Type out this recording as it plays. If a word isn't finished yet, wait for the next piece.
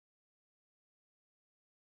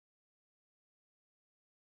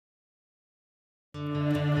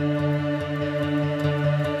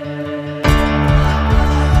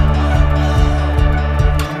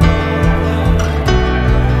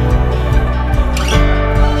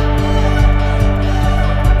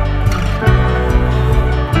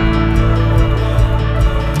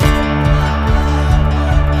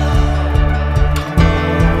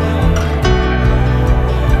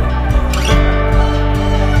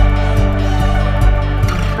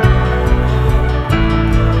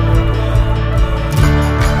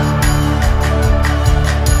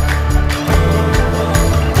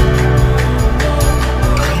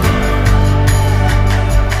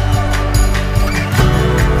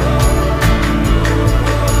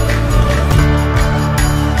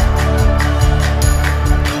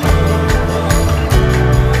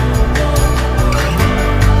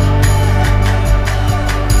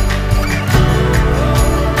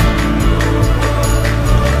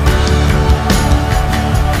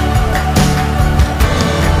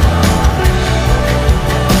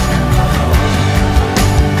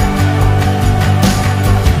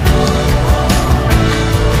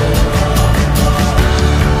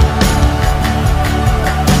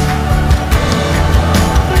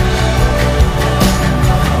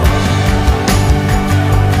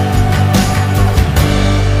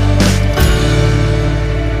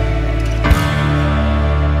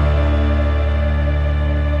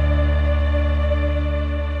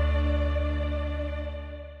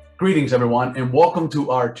Greetings, everyone, and welcome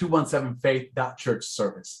to our 217faith.church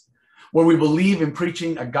service, where we believe in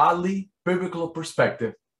preaching a godly, biblical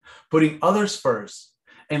perspective, putting others first,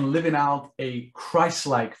 and living out a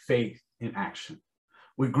Christ-like faith in action.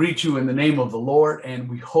 We greet you in the name of the Lord, and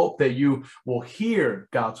we hope that you will hear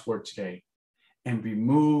God's word today and be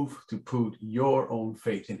moved to put your own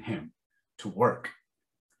faith in Him to work.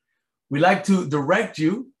 We'd like to direct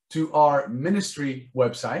you to our ministry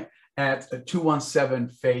website at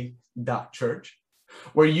 217faith.church,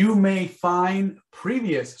 where you may find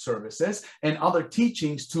previous services and other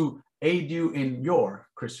teachings to aid you in your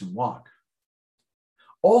Christian walk.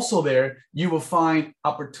 Also there, you will find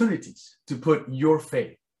opportunities to put your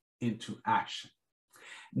faith into action.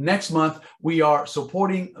 Next month, we are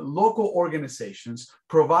supporting local organizations,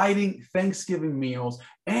 providing Thanksgiving meals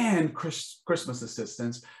and Christmas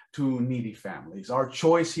assistance to needy families. Our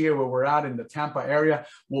choice here where we're at in the Tampa area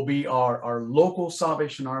will be our local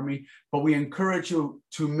Salvation Army, but we encourage you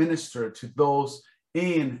to minister to those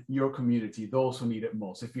in your community, those who need it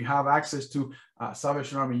most. If you have access to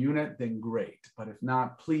Salvation Army unit, then great. But if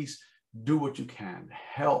not, please do what you can.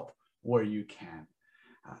 Help where you can.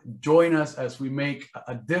 Join us as we make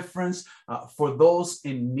a difference for those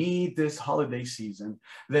in need this holiday season,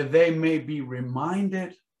 that they may be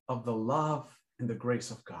reminded of the love and the grace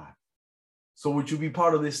of God. So would you be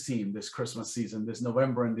part of this team this Christmas season, this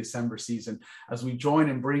November and December season, as we join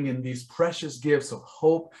and bring in these precious gifts of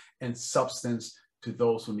hope and substance to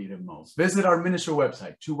those who need it most? Visit our ministry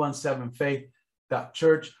website,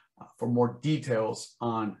 217faith.church, for more details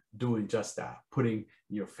on doing just that, putting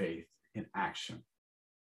your faith in action.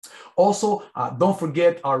 Also, don't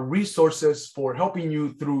forget our resources for helping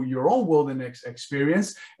you through your own wilderness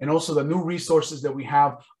experience, and also the new resources that we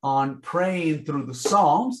have on praying through the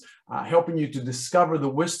Psalms, helping you to discover the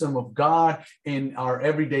wisdom of God in our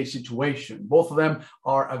everyday situation. Both of them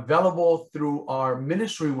are available through our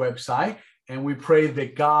ministry website, and we pray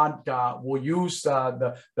that God will use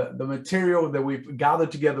the material that we've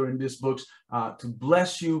gathered together in these books to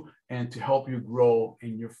bless you and to help you grow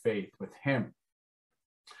in your faith with Him.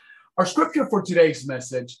 Our scripture for today's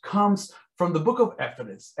message comes from the book of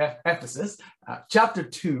Ephesus, chapter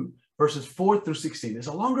 2, verses 4 through 16. It's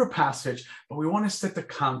a longer passage, but we want to set the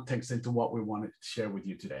context into what we want to share with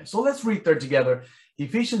you today. So let's read there together,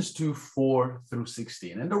 Ephesians 2, 4 through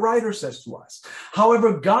 16. And the writer says to us,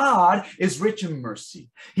 "However, God is rich in mercy.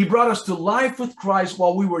 He brought us to life with Christ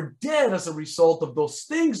while we were dead as a result of those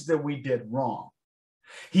things that we did wrong.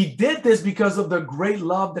 He did this because of the great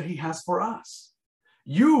love that He has for us.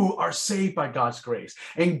 You are saved by God's grace,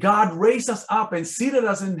 and God raised us up and seated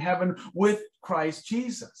us in heaven with Christ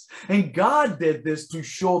Jesus. And God did this to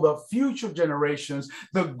show the future generations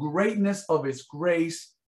the greatness of His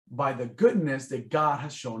grace by the goodness that God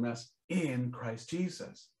has shown us in Christ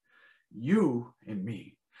Jesus. You and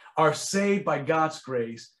me are saved by God's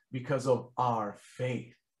grace because of our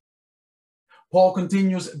faith." Paul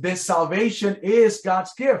continues, this salvation is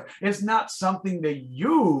God's gift. It's not something that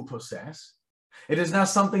you possess. It is not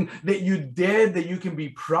something that you did that you can be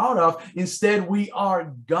proud of. Instead, we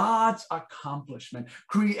are God's accomplishment,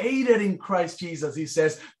 created in Christ Jesus, he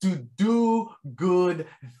says, to do good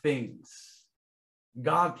things.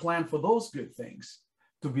 God planned for those good things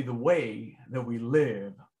to be the way that we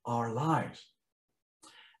live our lives.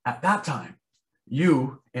 At that time,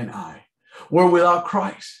 you and I were without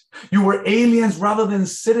Christ. You were aliens rather than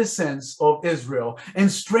citizens of Israel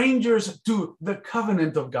and strangers to the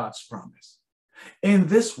covenant of God's promise. In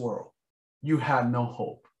this world, you had no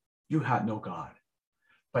hope. You had no God.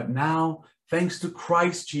 But now, thanks to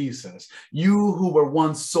Christ Jesus, you who were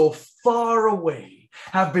once so far away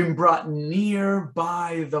have been brought near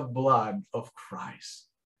by the blood of Christ.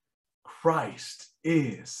 Christ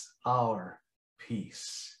is our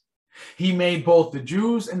peace. He made both the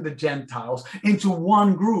Jews and the Gentiles into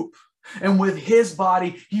one group. And with His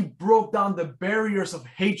body, He broke down the barriers of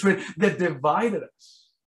hatred that divided us.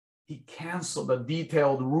 He canceled the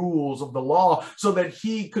detailed rules of the law so that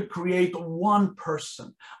He could create one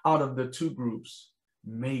person out of the two groups,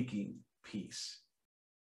 making peace.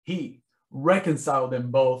 He reconciled them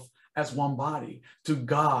both as one body to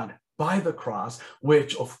God by the cross,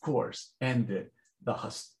 which of course ended the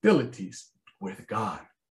hostilities with God.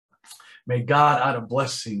 May God add a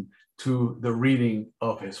blessing to the reading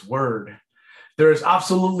of His word. There is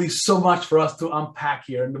absolutely so much for us to unpack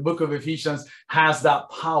here, and the book of Ephesians has that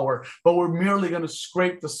power, but we're merely going to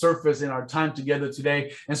scrape the surface in our time together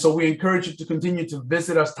today. And so we encourage you to continue to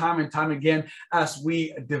visit us time and time again as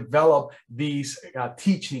we develop these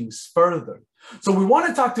teachings further. So we want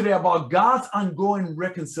to talk today about God's ongoing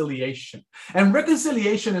reconciliation. And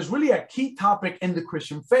reconciliation is really a key topic in the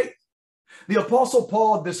Christian faith. The Apostle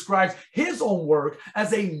Paul describes his own work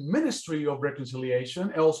as a ministry of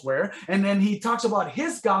reconciliation elsewhere, and then he talks about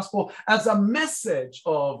his gospel as a message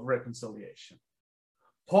of reconciliation.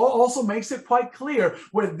 Paul also makes it quite clear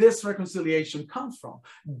where this reconciliation comes from.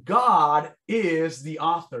 God is the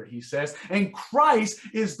author, he says, and Christ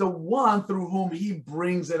is the one through whom he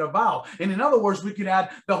brings it about. And in other words, we could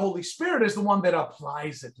add the Holy Spirit is the one that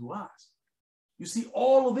applies it to us. You see,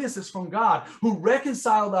 all of this is from God, who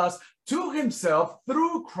reconciled us to himself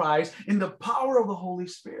through Christ in the power of the Holy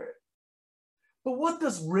Spirit. But what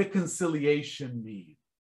does reconciliation mean?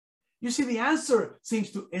 You see, the answer seems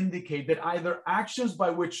to indicate that either actions by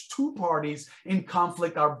which two parties in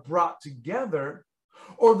conflict are brought together,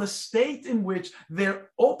 or the state in which their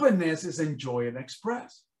openness is enjoyed and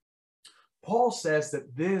expressed. Paul says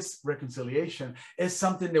that this reconciliation is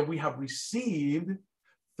something that we have received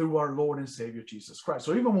through our Lord and Savior, Jesus Christ.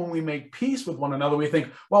 So even when we make peace with one another, we think,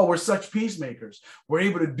 well, we're such peacemakers. We're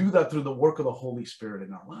able to do that through the work of the Holy Spirit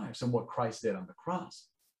in our lives and what Christ did on the cross.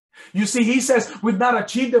 You see, he says we've not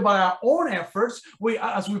achieved it by our own efforts.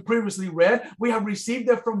 As we previously read, we have received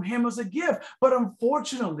it from him as a gift. But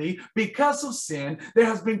unfortunately, because of sin, there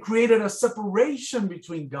has been created a separation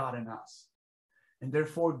between God and us. And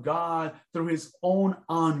therefore, God, through his own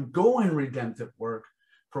ongoing redemptive work,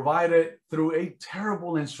 provided through a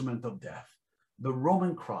terrible instrument of death, the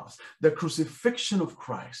Roman cross, the crucifixion of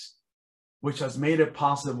Christ, which has made it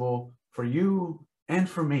possible for you and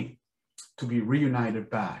for me to be reunited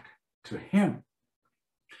back to him.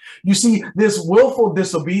 You see, this willful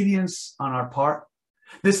disobedience on our part,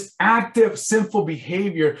 this active sinful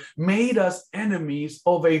behavior made us enemies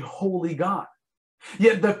of a holy God.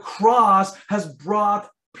 Yet the cross has brought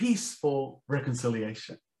peaceful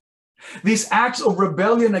reconciliation. These acts of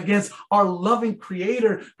rebellion against our loving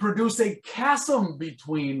Creator produce a chasm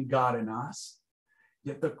between God and us.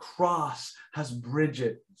 Yet the cross has bridged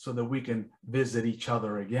it so that we can visit each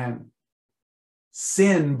other again.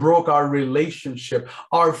 Sin broke our relationship,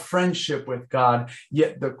 our friendship with God,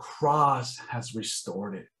 yet the cross has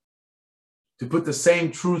restored it. To put the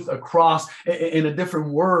same truth across in a different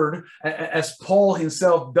word, as Paul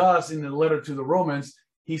himself does in the letter to the Romans,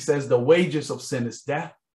 he says the wages of sin is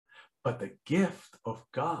death, but the gift of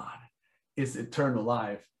God is eternal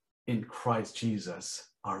life in Christ Jesus,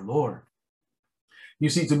 our Lord. You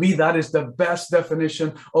see, to me, that is the best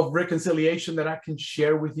definition of reconciliation that I can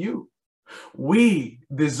share with you. We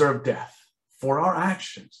deserve death for our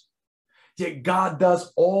actions, yet God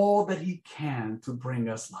does all that he can to bring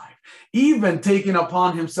us life, even taking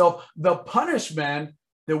upon himself the punishment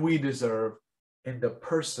that we deserve in the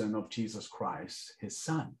person of Jesus Christ, his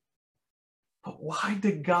Son. But why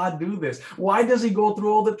did God do this? Why does he go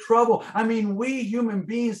through all the trouble? I mean, we human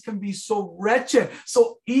beings can be so wretched,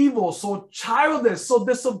 so evil, so childish, so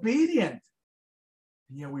disobedient.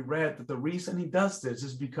 And yet we read that the reason he does this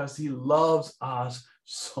is because he loves us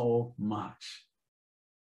so much.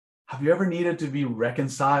 Have you ever needed to be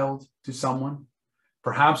reconciled to someone?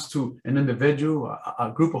 Perhaps to an individual,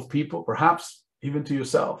 a group of people, perhaps even to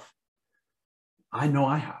yourself? I know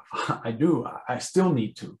I have. I do. I still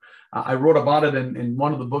need to. I wrote about it in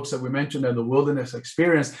one of the books that we mentioned in the Wilderness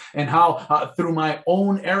Experience, and how through my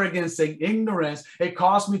own arrogance and ignorance, it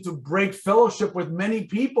caused me to break fellowship with many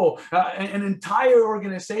people, an entire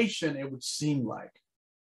organization, it would seem like.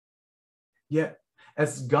 Yet,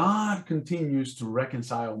 as God continues to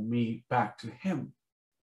reconcile me back to him,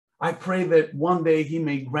 I pray that one day he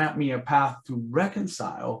may grant me a path to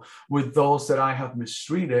reconcile with those that I have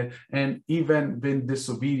mistreated and even been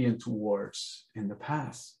disobedient towards in the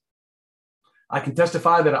past. I can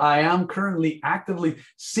testify that I am currently actively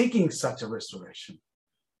seeking such a restoration,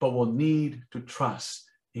 but will need to trust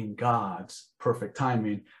in God's perfect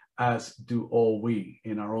timing, as do all we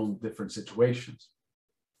in our own different situations.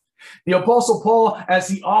 The Apostle Paul, as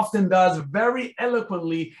he often does very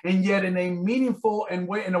eloquently and yet in a meaningful and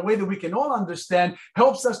in a way that we can all understand,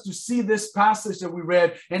 helps us to see this passage that we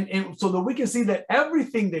read, and so that we can see that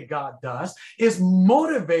everything that God does is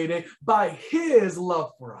motivated by his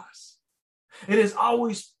love for us. It is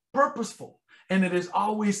always purposeful And it is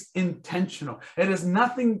always intentional. It is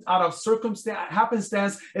nothing out of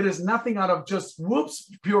happenstance. It is nothing out of just whoops,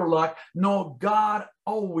 pure luck. No, God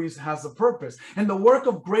always has a purpose. And the work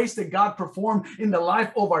of grace that God performed in the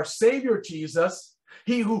life of our Savior Jesus,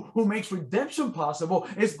 he who makes redemption possible,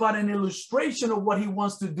 is but an illustration of what he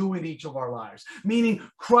wants to do in each of our lives. Meaning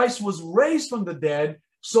Christ was raised from the dead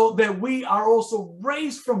so that we are also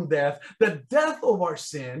raised from death, the death of our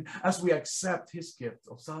sin, as we accept his gift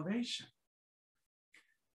of salvation.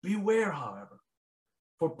 Beware, however,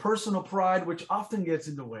 for personal pride, which often gets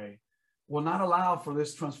in the way, will not allow for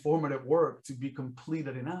this transformative work to be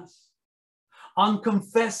completed in us.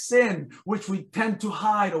 Unconfessed sin, which we tend to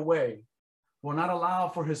hide away, will not allow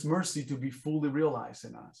for his mercy to be fully realized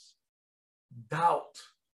in us. Doubt,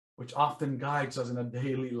 which often guides us in our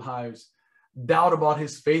daily lives, doubt about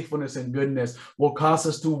his faithfulness and goodness, will cause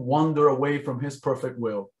us to wander away from his perfect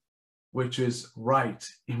will, which is right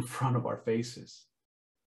in front of our faces.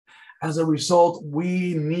 As a result,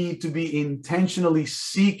 we need to be intentionally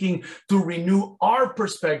seeking to renew our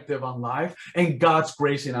perspective on life and God's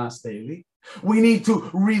grace in us daily. We need to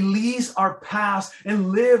release our past and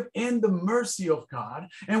live in the mercy of God.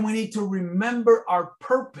 And we need to remember our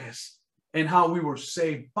purpose and how we were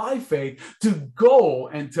saved by faith to go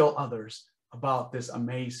and tell others about this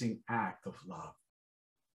amazing act of love.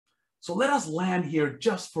 So let us land here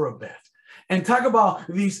just for a bit and talk about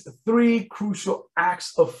these three crucial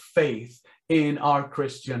acts of faith in our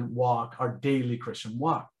Christian walk, our daily Christian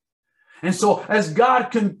walk. And so as God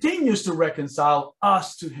continues to reconcile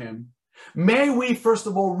us to him, may we first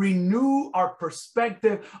of all renew our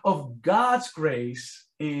perspective of God's grace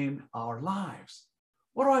in our lives.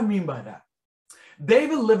 What do I mean by that?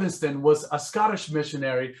 David Livingstone was a Scottish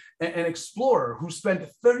missionary and explorer who spent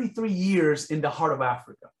 33 years in the heart of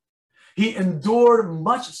Africa. He endured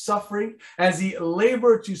much suffering as he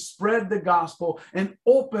labored to spread the gospel and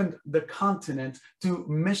opened the continent to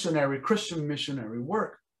Christian missionary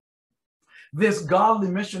work. This godly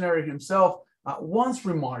missionary himself once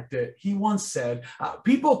remarked it. He once said,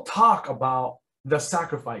 people talk about the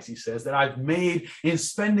sacrifice, he says, that I've made in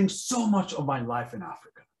spending so much of my life in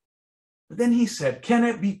Africa. But then he said, can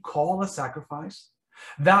it be called a sacrifice?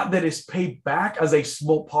 That is paid back as a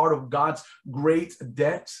small part of God's great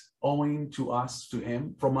debt owing to us, to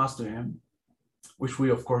him, from us to him, which we,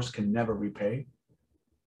 of course, can never repay.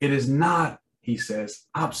 It is not, he says,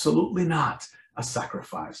 absolutely not a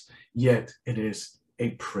sacrifice, yet it is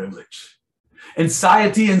a privilege.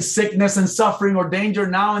 Anxiety and sickness and suffering or danger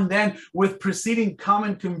now and then with preceding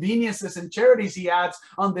common conveniences and charities, he adds,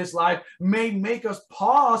 on this life may make us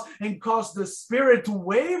pause and cause the spirit to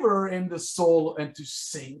waver in the soul and to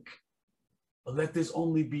sink. But let this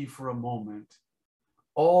only be for a moment.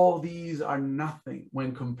 All these are nothing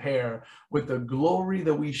when compared with the glory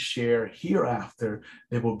that we share hereafter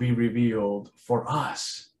that will be revealed for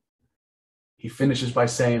us. He finishes by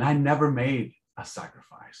saying, I never made a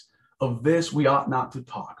sacrifice. Of this we ought not to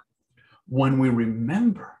talk when we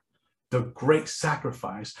remember the great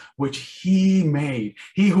sacrifice which he made,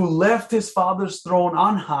 he who left his Father's throne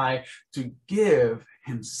on high to give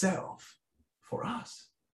himself for us.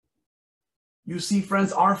 You see,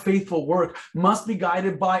 friends, our faithful work must be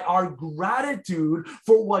guided by our gratitude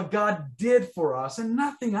for what God did for us and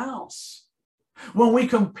nothing else. When we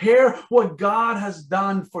compare what God has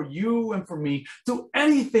done for you and for me to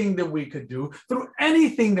anything that we could do, through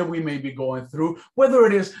anything that we may be going through, whether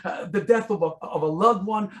it is the death of a loved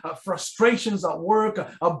one, frustrations at work,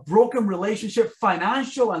 a broken relationship,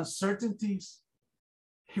 financial uncertainties,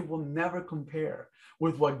 it will never compare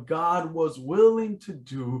with what God was willing to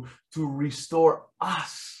do to restore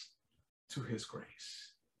us to his grace.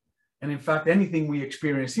 And in fact, anything we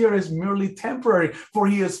experience here is merely temporary, for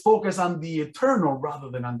he is focused on the eternal rather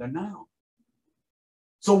than on the now.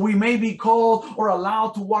 So we may be called or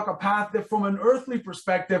allowed to walk a path that from an earthly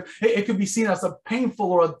perspective, it could be seen as a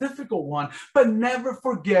painful or a difficult one, but never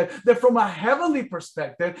forget that from a heavenly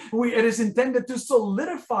perspective, it is intended to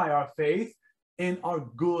solidify our faith in our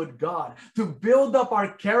good God, to build up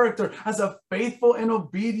our character as a faithful and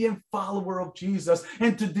obedient follower of Jesus,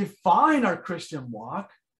 and to define our Christian walk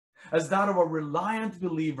as that of a reliant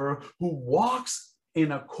believer who walks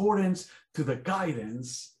in accordance to the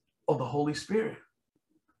guidance of the Holy Spirit.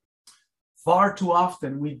 Far too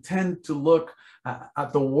often, we tend to look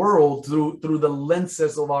at the world through the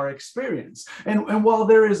lenses of our experience. And while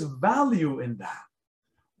there is value in that,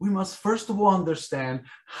 we must first of all understand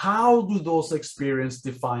how do those experiences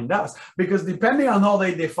define us? Because depending on how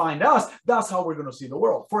they define us, that's how we're going to see the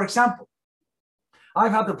world. For example,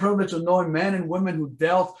 I've had the privilege of knowing men and women who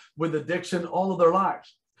dealt with addiction all of their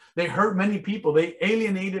lives. They hurt many people. They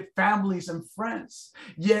alienated families and friends.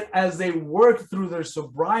 Yet as they worked through their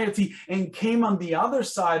sobriety and came on the other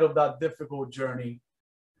side of that difficult journey,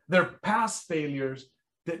 their past failures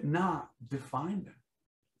did not define them.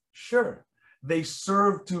 Sure, they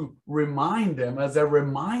served to remind them as a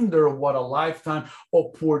reminder of what a lifetime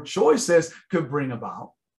of poor choices could bring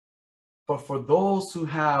about. But for those who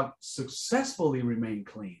have successfully remained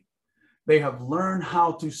clean, they have learned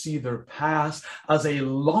how to see their past as a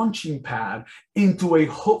launching pad into a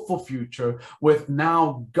hopeful future with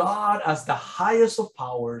now God as the highest of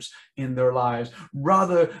powers in their lives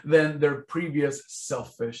rather than their previous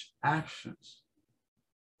selfish actions.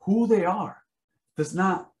 Who they are does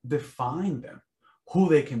not define them. Who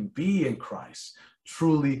they can be in Christ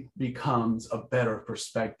truly becomes a better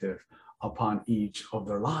perspective upon each of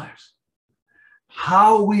their lives.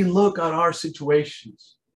 How we look at our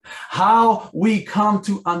situations, how we come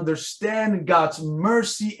to understand God's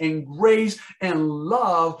mercy and grace and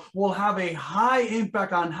love will have a high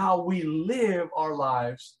impact on how we live our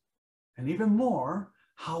lives, and even more,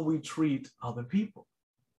 how we treat other people.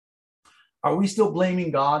 Are we still blaming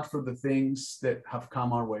God for the things that have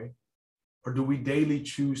come our way? Or do we daily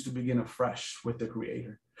choose to begin afresh with the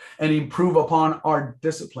Creator and improve upon our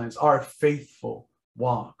disciplines, our faithful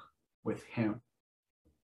walk with Him?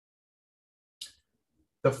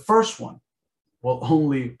 The first one will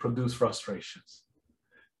only produce frustrations.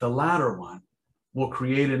 The latter one will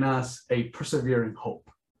create in us a persevering hope.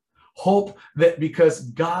 Hope that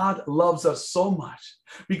because God loves us so much,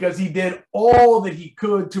 because He did all that He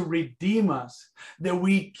could to redeem us, that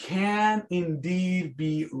we can indeed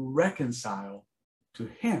be reconciled to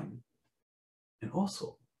Him and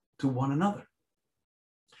also to one another.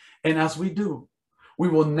 And as we do, we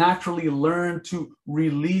will naturally learn to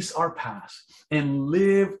release our past and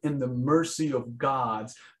live in the mercy of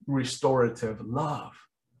God's restorative love.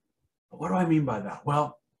 But what do I mean by that?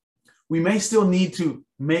 Well, we may still need to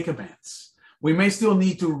make amends. We may still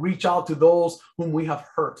need to reach out to those whom we have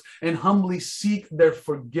hurt and humbly seek their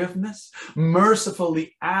forgiveness,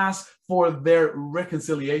 mercifully ask for their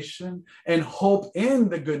reconciliation, and hope in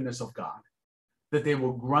the goodness of God that they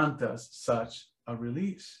will grant us such a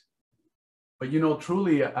release. But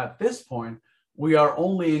truly at this point, we are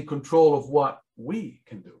only in control of what we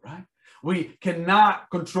can do, right? We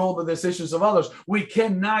cannot control the decisions of others. We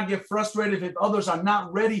cannot get frustrated if others are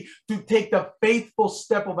not ready to take the faithful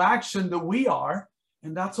step of action that we are,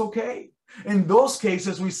 and that's okay. In those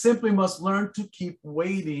cases, we simply must learn to keep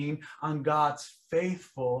waiting on God's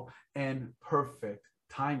faithful and perfect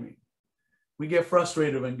timing. We get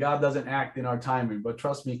frustrated when God doesn't act in our timing, but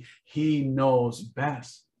trust me, He knows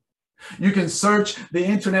best. You can search the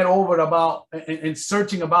internet over and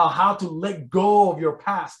searching about how to let go of your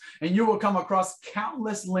past, and you will come across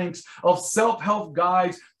countless links of self-help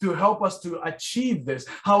guides to help us to achieve this.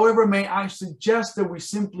 However, may I suggest that we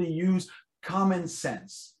simply use common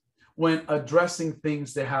sense when addressing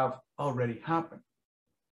things that have already happened.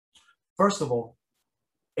 First of all,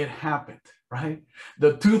 it happened, right?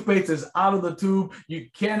 The toothpaste is out of the tube. You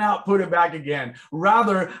cannot put it back again.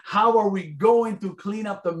 Rather, how are we going to clean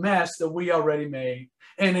up the mess that we already made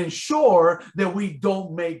and ensure that we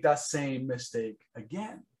don't make that same mistake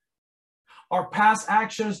again? Our past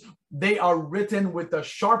actions, they are written with the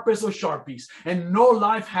sharpest of Sharpies, and no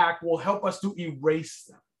life hack will help us to erase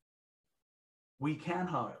them. We can,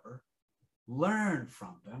 however, learn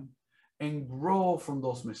from them and grow from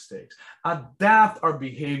those mistakes, adapt our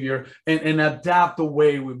behavior, and adapt the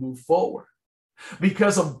way we move forward.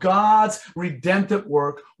 Because of God's redemptive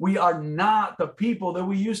work, we are not the people that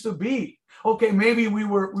we used to be. Okay, maybe we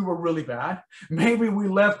were really bad. Maybe we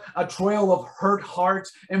left a trail of hurt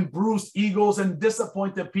hearts and bruised egos and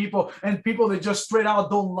disappointed people and people that just straight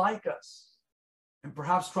out don't like us. And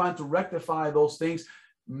perhaps trying to rectify those things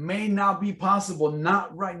may not be possible,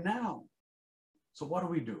 not right now. So what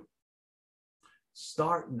do?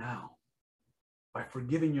 Start now by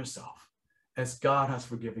forgiving yourself as God has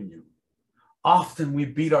forgiven you. Often we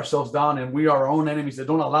beat ourselves down and we are our own enemies that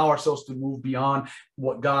don't allow ourselves to move beyond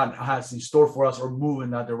what God has in store for us or move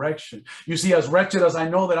in that direction. You see, as wretched as I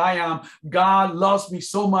know that I am, God loves me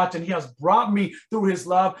so much and He has brought me through His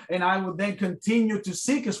love, and I will then continue to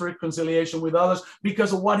seek His reconciliation with others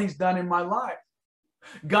because of what He's done in my life.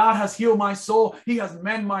 God has healed my soul. He has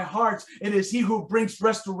mended my heart. It is He who brings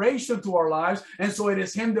restoration to our lives. And so it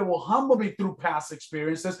is Him that will humble me through past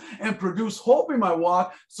experiences and produce hope in my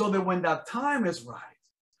walk so that when that time is right,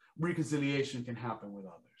 reconciliation can happen with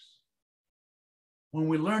others. When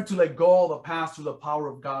we learn to let go of the past through the power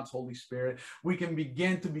of God's Holy Spirit, we can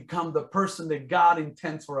begin to become the person that God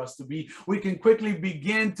intends for us to be. We can quickly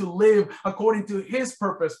begin to live according to his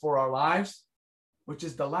purpose for our lives, which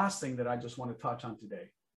is the last thing that I just want to touch on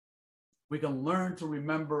today. We can learn to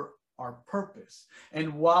remember our purpose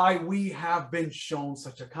and why we have been shown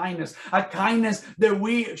such a kindness that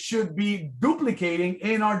we should be duplicating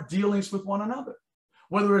in our dealings with one another,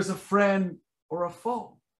 whether it's a friend or a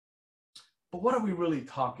foe. But what are we really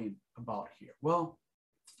talking about here? Well,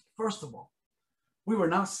 first of all, we were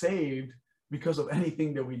not saved because of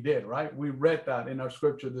anything that we did, right? We read that in our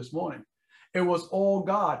scripture this morning. It was all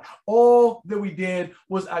God. All that we did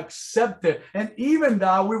was accepted. And even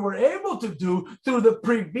that we were able to do through the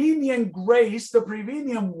prevenient grace, the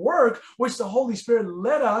prevenient work, which the Holy Spirit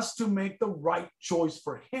led us to make the right choice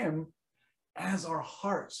for him as our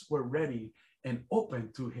hearts were ready and open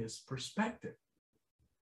to his perspective.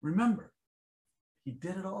 Remember, he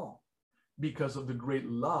did it all because of the great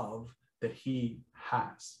love that he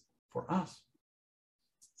has for us.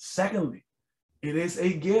 Secondly, it is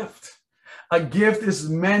a gift. A gift is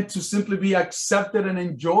meant to simply be accepted and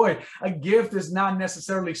enjoyed. A gift is not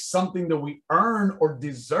necessarily something that we earn or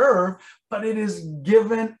deserve, but it is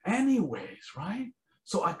given anyways, right?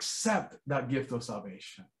 So accept that gift of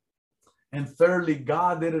salvation. And thirdly,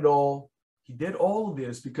 God did it all. He did all of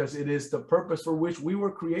this because it is the purpose for which we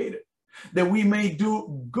were created, that we may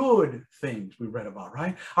do good things we read about,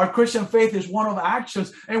 right? Our Christian faith is one of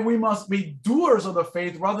actions, and we must be doers of the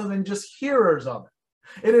faith rather than just hearers of it.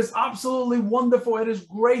 It is absolutely wonderful. It is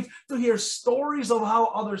great to hear stories of how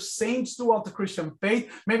other saints throughout the Christian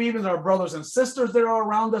faith, maybe even our brothers and sisters that are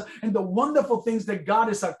around us, and the wonderful things that God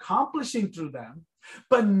is accomplishing through them.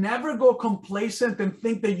 But never go complacent and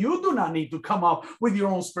think that you do not need to come up with your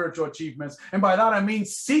own spiritual achievements. And by that, I mean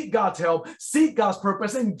seek God's help, seek God's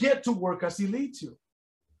purpose, and get to work as he leads you.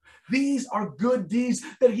 These are good deeds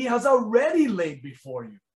that he has already laid before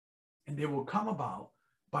you. And they will come about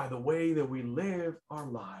by the way that we live our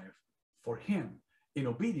life for him in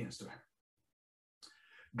obedience to him.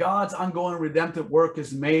 God's ongoing redemptive work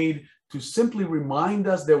is made to simply remind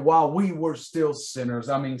us that while we were still sinners,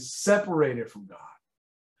 separated from God,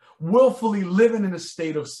 willfully living in a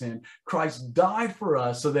state of sin, Christ died for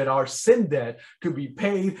us so that our sin debt could be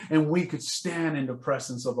paid and we could stand in the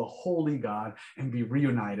presence of a holy God and be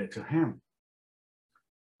reunited to him.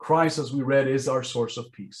 Christ, as we read, is our source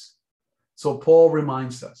of peace. So Paul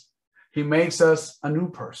reminds us, he makes us a new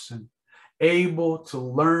person, able to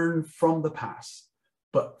learn from the past,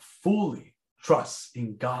 but fully trust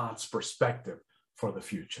in God's perspective for the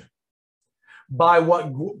future. By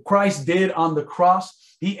what Christ did on the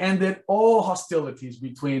cross, he ended all hostilities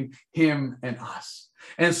between him and us.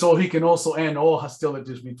 And so he can also end all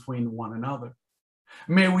hostilities between one another.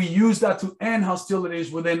 May we use that to end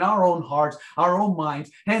hostilities within our own hearts, our own minds,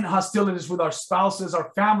 and hostilities with our spouses,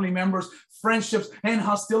 our family members, friendships, and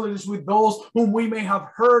hostilities with those whom we may have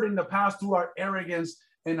hurt in the past through our arrogance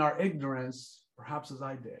and our ignorance, perhaps as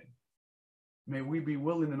I did. May we be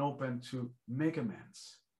willing and open to make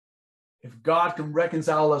amends. If God can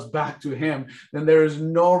reconcile us back to him, then there is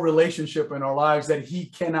no relationship in our lives that he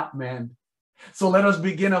cannot mend. So let us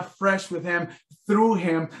begin afresh with him, through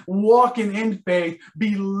him, walking in faith,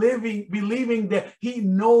 believing that he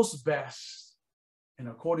knows best. And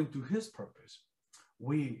according to his purpose,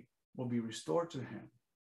 we will be restored to him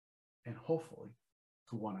and hopefully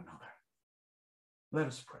to one another. Let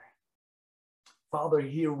us pray. Father,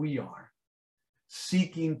 here we are,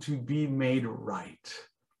 seeking to be made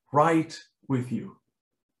right with you,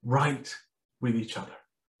 right with each other.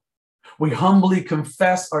 We humbly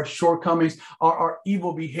confess our shortcomings, our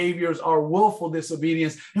evil behaviors, our willful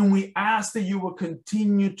disobedience, and we ask that you will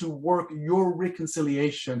continue to work your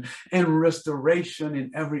reconciliation and restoration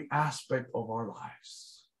in every aspect of our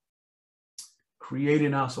lives. Create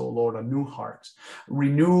in us, O Lord, a new heart.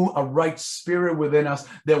 Renew a right spirit within us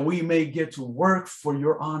that we may get to work for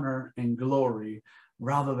your honor and glory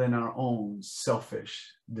rather than our own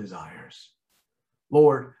selfish desires.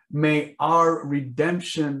 Lord, may our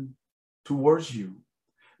redemption towards you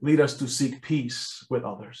lead us to seek peace with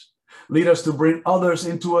others. Lead us to bring others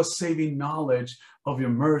into a saving knowledge of your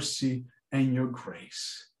mercy and your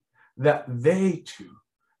grace, that they too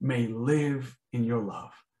may live in your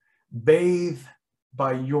love, bathed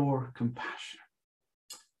by your compassion.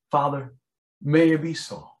 Father, may it be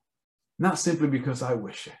so, not simply because I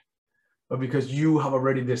wish it, but because you have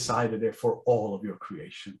already decided it for all of your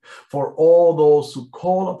creation, for all those who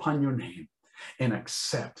call upon your name and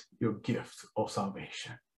accept your gift of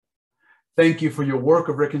salvation. Thank you for your work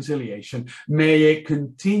of reconciliation. May it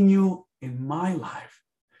continue in my life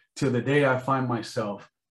till the day I find myself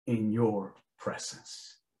in your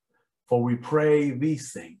presence. For we pray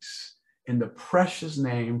these things in the precious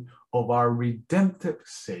name of our redemptive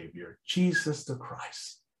Savior, Jesus the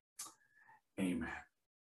Christ. Amen.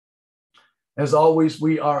 As always,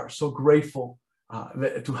 we are so grateful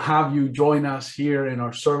to have you join us here in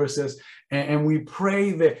our services. And we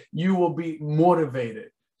pray that you will be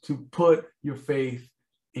motivated to put your faith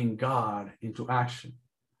in God into action.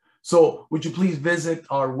 So would you please visit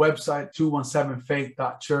our website,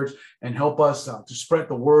 217faith.church, and help us to spread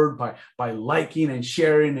the word by liking and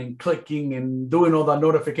sharing and clicking and doing all that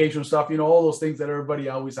notification stuff, all those things that everybody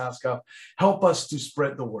always asks of. Help us to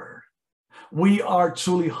spread the word. We are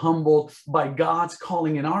truly humbled by God's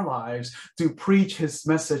calling in our lives to preach his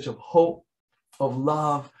message of hope, of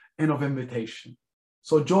love, and of invitation.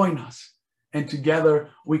 So join us, and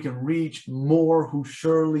together we can reach more who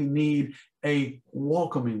surely need a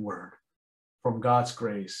welcoming word from God's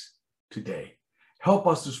grace today. Help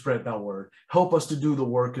us to spread that word. Help us to do the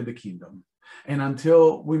work of the kingdom. And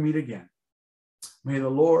until we meet again, may the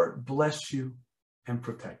Lord bless you and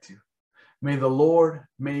protect you. May the Lord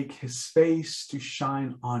make his face to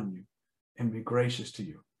shine on you and be gracious to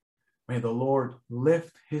you. May the Lord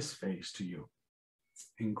lift his face to you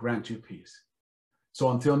and grant you peace. So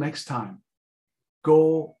until next time,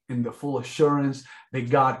 go in the full assurance that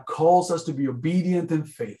God calls us to be obedient and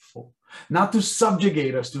faithful, not to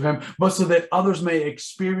subjugate us to him, but so that others may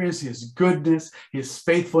experience his goodness, his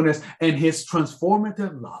faithfulness, and his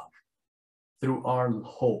transformative love through our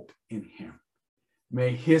hope in him.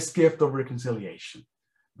 May his gift of reconciliation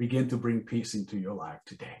begin to bring peace into your life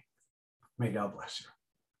today. May God bless you.